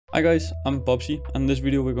Hi guys, I'm Bobsi, and in this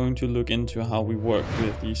video we're going to look into how we work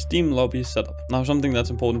with the Steam lobby setup. Now, something that's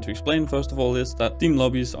important to explain first of all is that Steam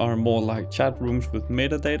lobbies are more like chat rooms with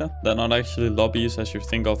metadata. They're not actually lobbies as you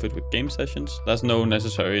think of it with game sessions. There's no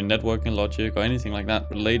necessary networking logic or anything like that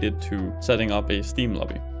related to setting up a Steam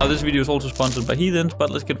lobby. Now, this video is also sponsored by Heathens, but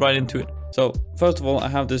let's get right into it. So first of all, I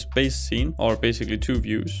have this base scene, or basically two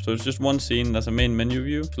views. So it's just one scene. There's a main menu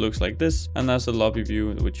view, which looks like this, and there's a lobby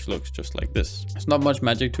view, which looks just like this. There's not much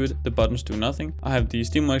magic to it. The buttons do nothing. I have the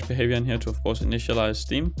Steamworks behavior in here to, of course, initialize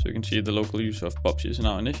Steam. So you can see the local user of Bobsi is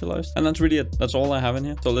now initialized. And that's really it. That's all I have in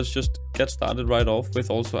here. So let's just get started right off with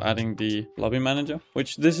also adding the lobby manager,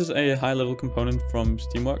 which this is a high-level component from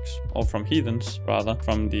Steamworks, or from Heathens, rather,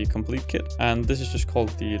 from the complete kit. And this is just called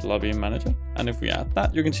the lobby manager. And if we add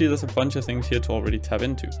that, you can see there's a bunch of things here to already tap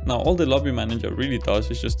into. Now, all the lobby manager really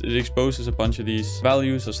does is just it exposes a bunch of these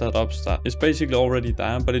values or setups that is basically already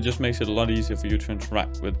there, but it just makes it a lot easier for you to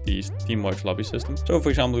interact with the Steamworks lobby system. So for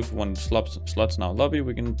example, if we want slots in our lobby,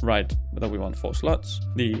 we can write that we want 4 slots.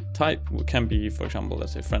 The type can be, for example,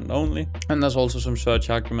 let's say friend only. And there's also some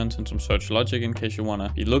search arguments and some search logic in case you want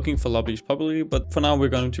to be looking for lobbies publicly. But for now, we're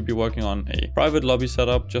going to be working on a private lobby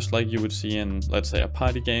setup, just like you would see in, let's say, a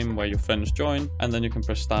party game where your friends join, and then you can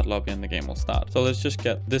press start lobby and the game will start. So let's just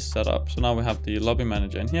get this set up. So now we have the lobby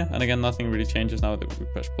manager in here. And again, nothing really changes now that we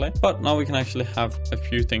press play. But now we can actually have a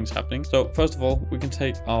few things happening. So first of all, we can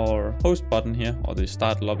take our host button here, or the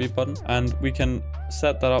start lobby button, and we can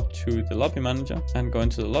set that up to the lobby manager and go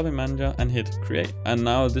into the lobby manager and hit create. And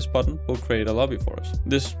now this button will create a lobby for us.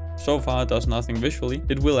 This so far does nothing visually.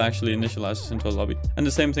 It will actually initialize us into a lobby. And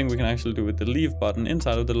the same thing we can actually do with the leave button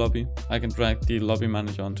inside of the lobby. I can drag the lobby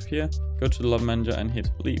manager onto here, go to the lobby manager and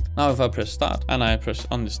hit leave. Now if I press start and I press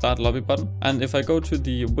on the start lobby button, and if I go to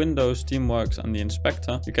the Windows, Steamworks and the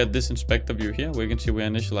inspector, you get this inspector view here where you can see we're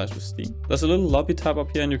initialized with Steam. There's a little lobby tab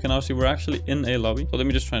up here and you can now see we're actually in a lobby. So let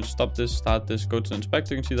me just try and stop this, start this, go to the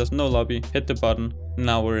inspector. You can see there's no lobby, hit the button.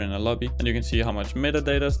 Now we're in a lobby and you can see how much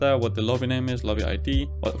metadata is there, what the lobby name is, lobby ID,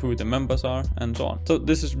 who the members are, and so on. So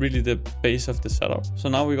this is really the base of the setup. So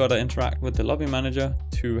now we got to interact with the lobby manager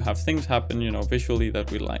to have things happen, visually that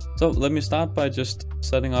we like. So let me start by just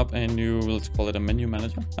setting up a new, let's call it a menu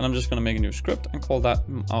manager. And I'm just going to make a new script and call that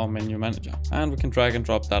our menu manager. And we can drag and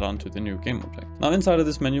drop that onto the new game object. Now inside of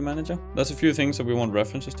this menu manager, there's a few things that we want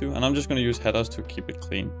references to, and I'm just going to use headers to keep it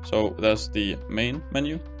clean. So there's the main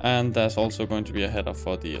menu, and there's also going to be a header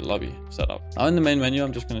for the lobby setup. Now in the main menu,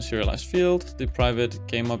 I'm just going to serialize field, the private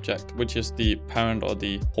game object, which is the parent or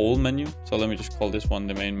the whole menu. So let me just call this one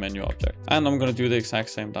the main menu object. And I'm going to do the exact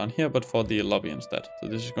same down here, but for the lobby instead. So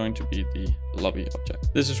this is going to be the lobby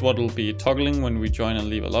object. This is what will be toggling when we join and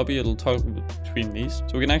leave a lobby. It'll toggle between these.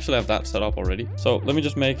 So we can actually have that set up already. So let me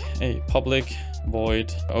just make a public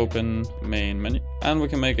void open main menu. And we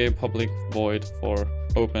can make a public void for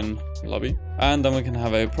open lobby, and then we can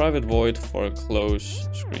have a private void for close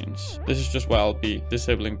screens. This is just where I'll be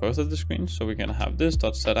disabling both of the screens, so we can have this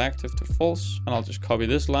dot set active to false, and I'll just copy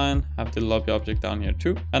this line, have the lobby object down here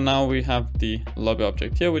too, and now we have the lobby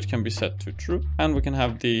object here, which can be set to true, and we can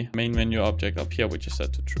have the main menu object up here, which is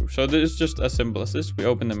set to true. So this is just as simple as this. We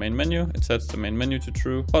open the main menu, it sets the main menu to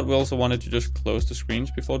true, but we also wanted to just close the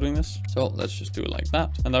screens before doing this, so let's just do it like that.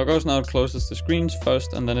 And there goes, now it closes the screens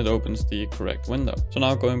first, and then it opens the correct window. So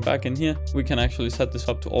now going back in here, we can actually set this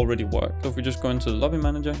up to already work. So if we just go into the lobby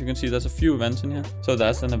manager, you can see there's a few events in here. So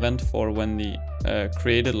that's an event for when the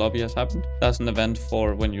created lobby has happened. That's an event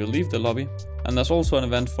for when you leave the lobby. And there's also an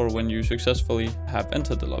event for when you successfully have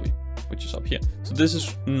entered the lobby, which is up here. So this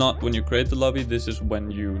is not when you create the lobby, this is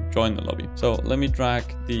when you join the lobby. So let me drag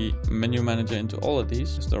the menu manager into all of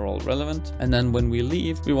these, because they're all relevant. And then when we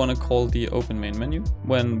leave, we want to call the open main menu.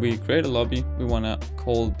 When we create a lobby, we want to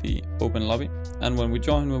call the open lobby. And when we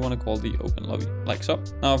join, we want to call the open lobby, like so.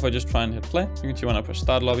 Now if I just try and hit play, you can see when I press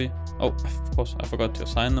start lobby, oh, of course, I forgot to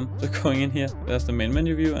assign them. So going in here, there's the main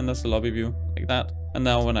menu view and that's the lobby view, like that. And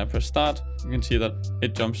now when I press start, you can see that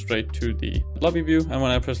it jumps straight to the lobby view. And when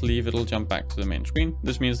I press leave, it'll jump back to the main screen.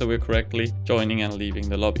 This means that we're correctly joining and leaving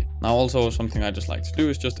the lobby. Now also something I just like to do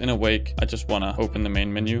is just in a wake, I just want to open the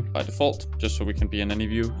main menu by default, just so we can be in any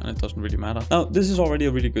view and it doesn't really matter. Now this is already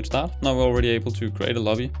a really good start. Now we're already able to create a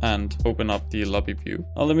lobby and open up the lobby view.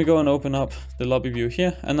 Now let me go and open up the lobby view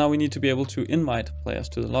here. And now we need to be able to invite players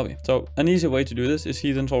to the lobby. So an easy way to do this is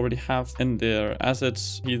Heathens already have in their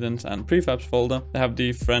assets, Heathens and prefabs folder, they have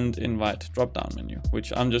the friend invite drop down menu,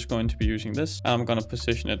 which I'm just going to be using this. And I'm going to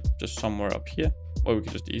position it just somewhere up here where we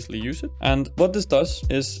can just easily use it. And what this does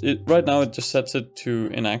is right now it just sets it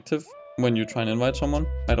to inactive. when you try and invite someone.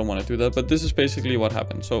 I don't want to do that, but this is basically what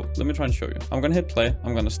happens. So let me try and show you. I'm going to hit play.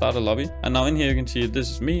 I'm going to start a lobby. And now in here, you can see this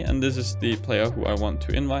is me and this is the player who I want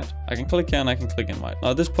to invite. I can click here and I can click invite.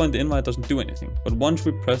 Now at this point, the invite doesn't do anything. But once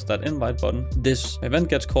we press that invite button, this event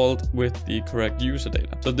gets called with the correct user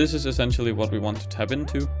data. So this is essentially what we want to tap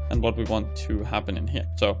into and what we want to happen in here.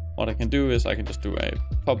 So what I can do is I can just do a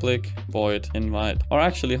public void invite, or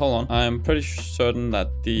actually, hold on. I'm pretty certain that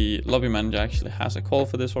the lobby manager actually has a call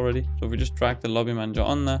for this already. So if we just drag the lobby manager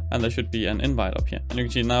on there, and there should be an invite up here. And you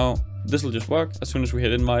can see now this will just work. As soon as we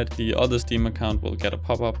hit invite, the other Steam account will get a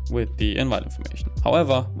pop-up with the invite information.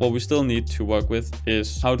 However, what we still need to work with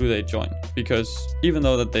is how do they join? Because even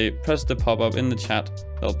though that they press the pop-up in the chat,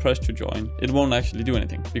 they'll press to join, it won't actually do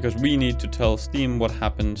anything because we need to tell Steam what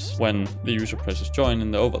happens when the user presses join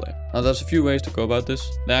in the overlay. Now there's a few ways to go about this.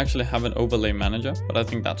 They actually have an overlay manager, but I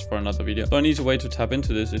think that's for another video. So an easy way to tap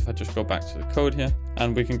into this, if I just go back to the code here,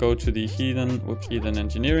 and we can go to the Heathen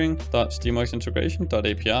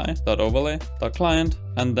engineering.steamworksintegration.api.overlay.client,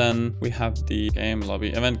 and then we have the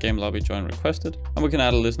event game lobby join requested, and we can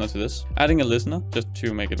add a listener to this. Adding a listener, just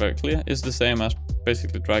to make it very clear, is the same as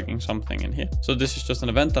basically dragging something in here. So this is just an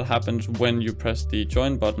event that happens when you press the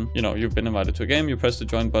join button. You know, you've been invited to a game, you press the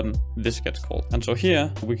join button, this gets called. And so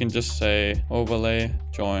here we can just say overlay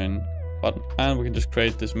join button, and we can just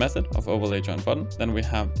create this method of overlay join button. Then we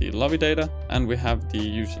have the lobby data and we have the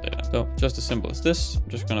user data. So just as simple as this. I'm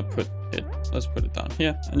just gonna put it, let's put it down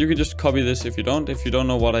here, and you can just copy this if you don't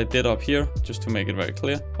know what I did up here. Just to make it very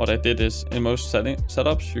clear, what I did is in most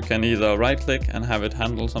setups you can either right click and have it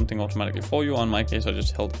handle something automatically for you. On my case, I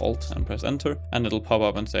just held alt and press enter, and it'll pop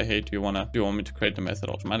up and say, hey, do you want me to create the method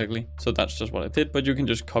automatically? So that's just what I did, but you can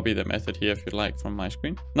just copy the method here if you like from my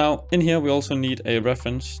screen. Now in here we also need a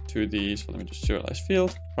reference to the, so let me just serialize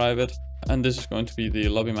field, private, and this is going to be the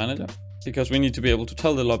lobby manager, because we need to be able to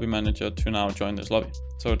tell the lobby manager to now join this lobby.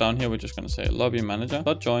 So down here, we're just going to say lobby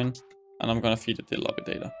manager.join, and I'm going to feed it the lobby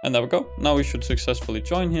data. And there we go. Now we should successfully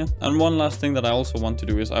join here. And one last thing that I also want to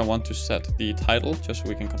do is I want to set the title, just so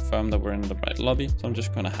we can confirm that we're in the right lobby. So I'm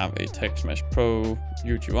just going to have a text mesh pro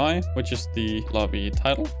UGI, which is the lobby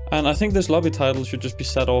title. And I think this lobby title should just be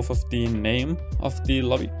set off of the name of the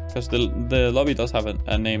lobby, because the lobby does have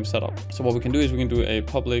a name set up. So what we can do is we can do a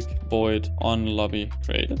public void on lobby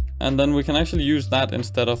created. And then we can actually use that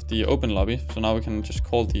instead of the open lobby. So now we can just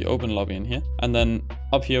call the open lobby in here. And then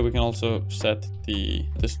up here, we can also set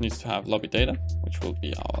this needs to have lobby data, which will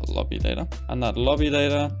be our lobby data, and that lobby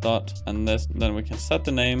data dot, and then we can set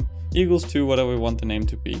the name equals to whatever we want the name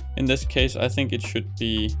to be. In this case, I think it should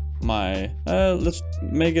be my, let's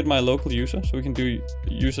make it my local user. So we can do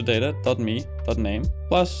user data dot me dot name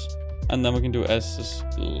plus, and then we can do as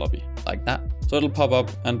lobby like that. So it'll pop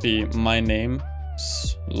up and be my name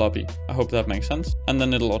lobby. I hope that makes sense. And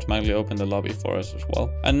then it'll automatically open the lobby for us as well.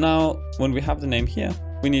 And now when we have the name here,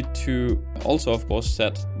 we need to also, of course,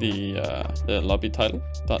 set the lobby title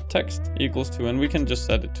dot text equals to, and we can just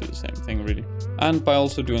set it to the same thing really. And by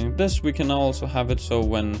also doing this, we can now also have it so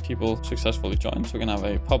when people successfully join, so we can have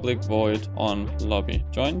a public void on lobby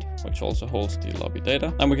joined, which also holds the lobby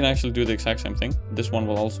data, and we can actually do the exact same thing. This one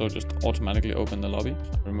will also just automatically open the lobby.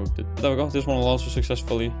 So I removed it. There we go. This one will also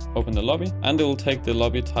successfully open the lobby, and it will take the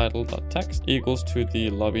lobby title dot text equals to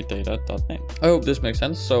the lobby data dot name. I hope this makes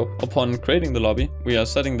sense. So upon creating the lobby, we are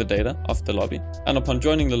setting the data of the lobby, and upon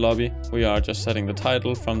joining the lobby, we are just setting the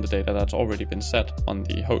title from the data that's already been set on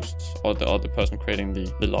the hosts or the other person creating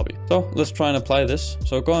the lobby. So let's try and apply this.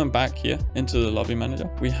 So going back here into the lobby manager,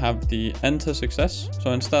 we have the enter success.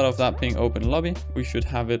 So instead of that being open lobby, we should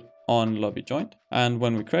have it on lobby joined, and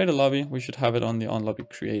when we create a lobby, we should have it on the on lobby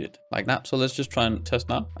created like that. So let's just try and test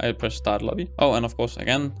now. I press start lobby. Oh, and of course,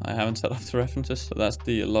 again, I haven't set up the references, so that's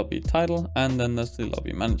the lobby title, and then that's the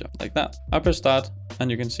lobby manager like that. I press start, and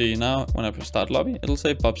you can see now when I press start lobby, it'll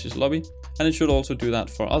say Bobsi's lobby, and it should also do that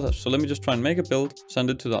for others. So let me just try and make a build, send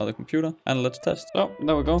it to the other computer, and let's test. So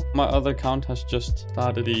there we go. My other account has just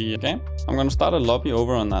started the game. I'm going to start a lobby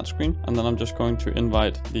over on that screen, and then I'm just going to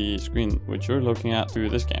invite the screen which you're looking at to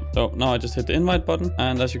this game. So now I just hit the invite button,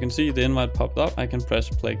 and as you can see, the invite popped up. I can press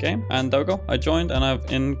play game, and there we go. I joined, and I'm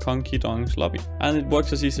in Conky Dong's lobby, and it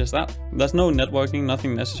works as easy as that. There's no networking,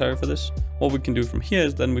 nothing necessary for this. What we can do from here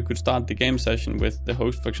is then we could start the game session with the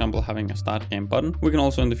host, for example, having a start game button. We can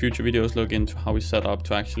also in the future videos look into how we set up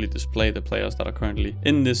to actually display the players that are currently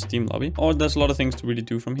in this Steam lobby. Or there's a lot of things to really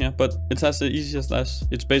do from here, but it's as easy as this.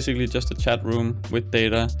 It's basically just a chat room with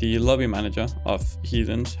data. The lobby manager of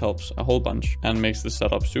Heathens helps a whole bunch and makes the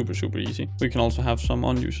setup super easy. We can also also have some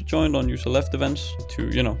on user joined, on user left events to,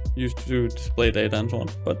 you know, use to display data and so on.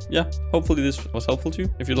 But yeah, hopefully this was helpful to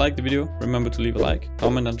you. If you liked the video, remember to leave a like,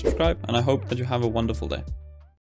 comment and subscribe, and I hope that you have a wonderful day.